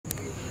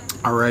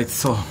Alright,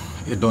 so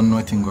you don't know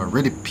anything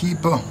already,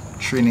 people.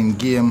 Training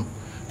game,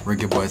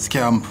 Reggae Boyz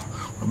camp.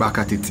 We're back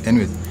at it.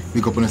 Anyways,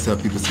 big up on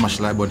yourself, people. Smash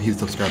the like button, hit the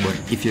subscribe button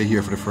if you're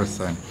here for the first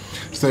time.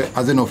 So,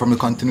 as you know, from the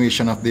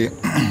continuation of the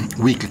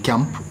weekly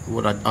camp,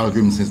 what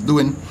Hallgrimsson is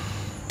doing,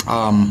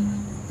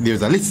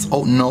 there's a list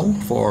out now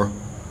for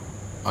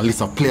a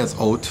list of players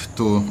out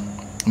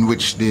in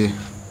which the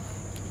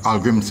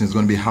Hallgrimsson is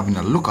going to be having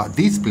a look at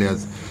these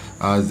players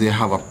as they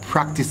have a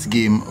practice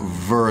game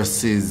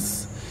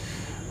versus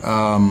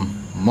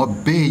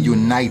Jamaica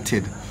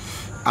United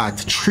at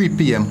 3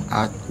 p.m.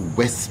 at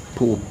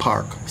Westport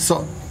Park.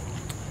 So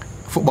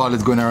football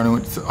is going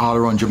around all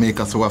around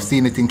Jamaica. So we've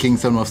seen it in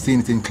Kingston, we've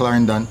seen it in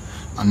Clarendon,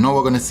 and now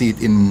we're going to see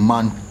it in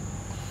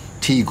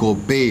Montego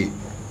Bay.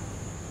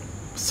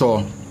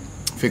 So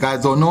if you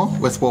guys don't know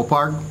Westport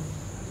Park,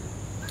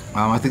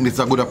 I think this is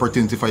a good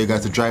opportunity for you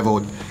guys to drive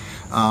out.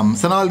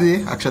 It's an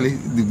holiday. Actually,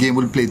 the game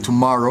will play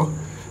tomorrow.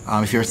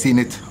 If you're seeing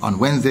it on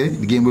Wednesday,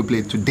 the game will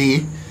play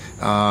today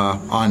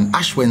on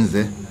Ash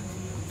Wednesday,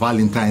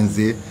 Valentine's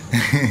Day.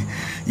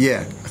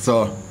 Yeah,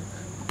 so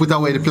put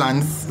away the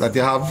plans that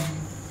you have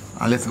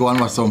and let's go and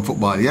watch some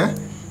football, yeah?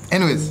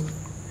 Anyways,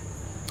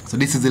 so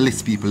this is the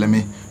list, people. Let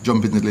me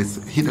jump into the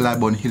list. Hit the like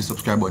button, hit the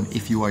subscribe button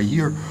if you are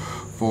here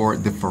for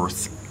the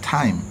first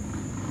time.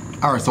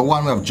 Alright, so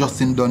one, we have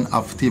Justin Dunn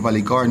of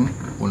Tivoli Garden,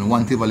 only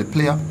one Tivoli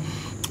player.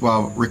 We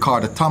have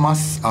Ricardo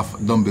Thomas of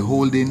Dunby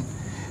Holding,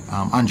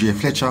 Andre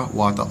Fletcher,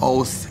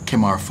 Waterhouse,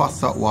 Kemar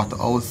Foster,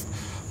 Waterhouse,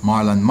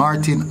 Marlon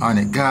Martin,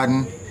 Arnett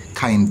Garden,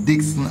 Kyle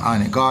Dixon,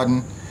 Arnett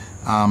Garden,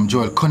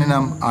 Joel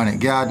Cunningham, Arnett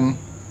Garden,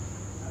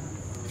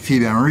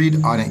 Fabian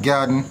Reed, Arnett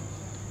Garden,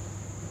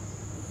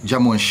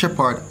 Jamon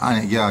Shepard,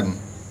 Arnett Garden,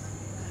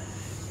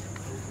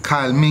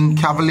 Kyle Ming,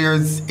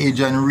 Cavaliers,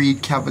 Adrian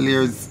Reed,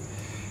 Cavaliers,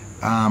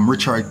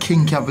 Richard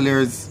King,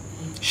 Cavaliers,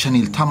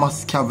 Chanel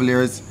Thomas,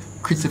 Cavaliers,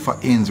 Christopher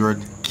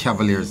Ainsworth,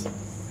 Cavaliers.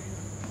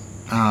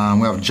 We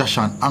have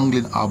Joshan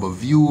Anglin, Arbor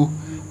View,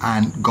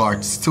 and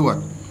Garth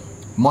Stewart.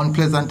 Mount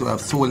Pleasant, we have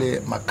Sole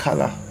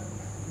McCullough,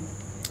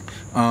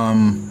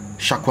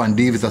 Shaquan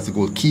Davis as the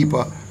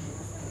goalkeeper,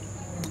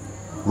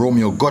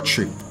 Romeo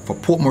Guthrie. For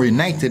Portmore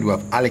United, we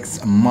have Alex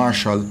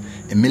Marshall,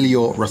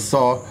 Emilio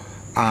Rassau,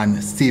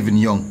 and Stephen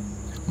Young.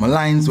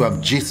 Malines, we have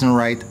Jason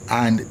Wright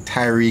and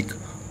Tyreek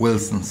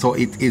Wilson. So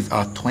it is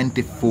a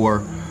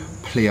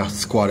 24-player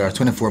squad, or a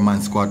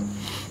 24-man squad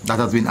that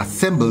has been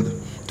assembled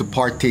to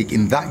partake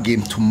in that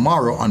game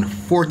tomorrow on the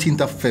 14th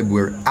of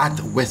February at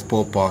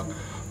Westport Park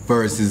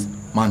versus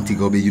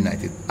Montego Bay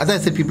United. As I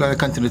said, people, I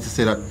continue to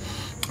say that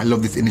I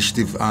love this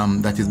initiative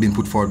that is being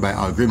put forward by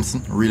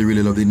Hallgrimsson. Really,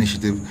 really love the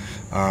initiative.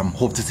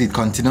 Hope to see it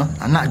continue,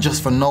 and not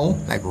just for now,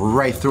 like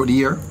right throughout the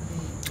year.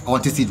 I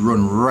want to see it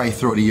run right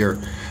throughout the year.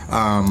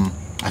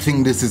 I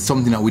think this is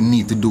something that we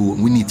need to do.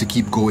 We need to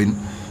keep going.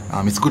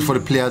 It's good for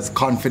the players'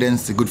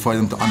 confidence. It's good for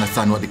them to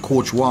understand what the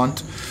coach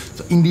wants.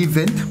 So in the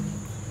event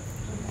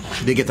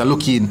they get a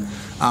look in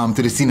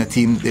to the senior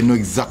team, they know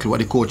exactly what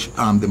the coach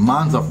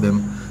demands of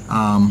them,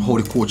 how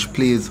the coach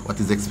plays, what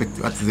his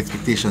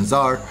expectations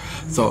are.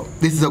 So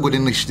this is a good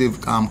initiative,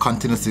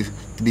 continuously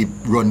to be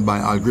run by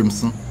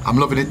Hallgrimsson. I'm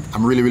loving it.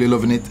 I'm really, really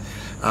loving it.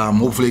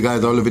 Hopefully you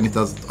guys are loving it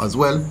as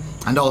well.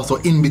 And also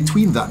in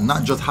between that,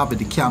 not just having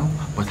the camp,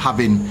 but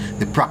having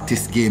the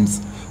practice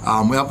games.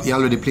 We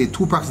already played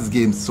 2 practice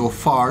games so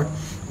far.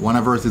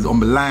 One versus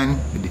Umberland,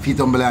 they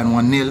defeated Umberland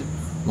 1-0.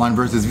 One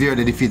versus Veer,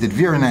 they defeated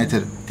Veer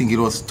United. I think it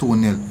was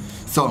 2-0.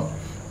 So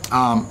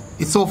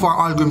it's so far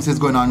Hallgrimsson is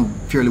going on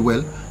fairly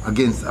well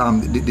against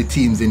the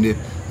teams in the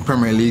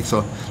Premier League.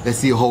 So let's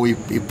see how he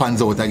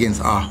pans out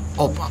against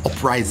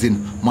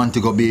uprising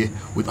Montego Bay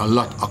with a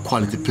lot of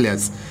quality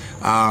players.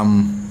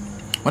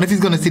 What if he's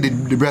going to see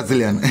the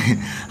Brazilian?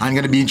 I'm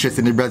going to be interested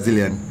in the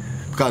Brazilian,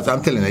 because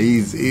I'm telling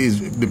you,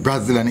 the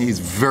Brazilian is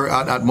very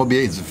at Mobile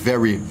is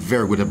very,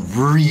 very good, a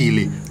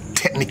really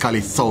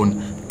technically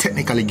sound,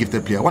 technically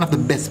gifted player, one of the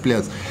best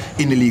players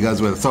in the league as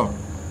well. So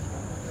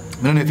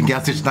I don't know if he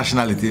can switch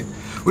nationality.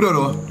 We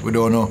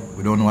don't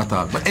know at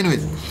all. But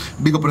anyways,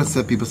 big up on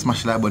yourself, people.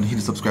 Smash the like button, hit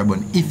the subscribe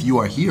button if you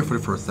are here for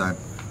the first time.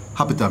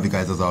 Happy to have you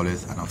guys as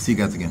always, and I'll see you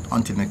guys again.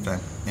 Until next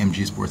time,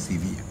 MG Sports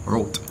TV.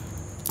 Rote.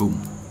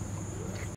 Boom.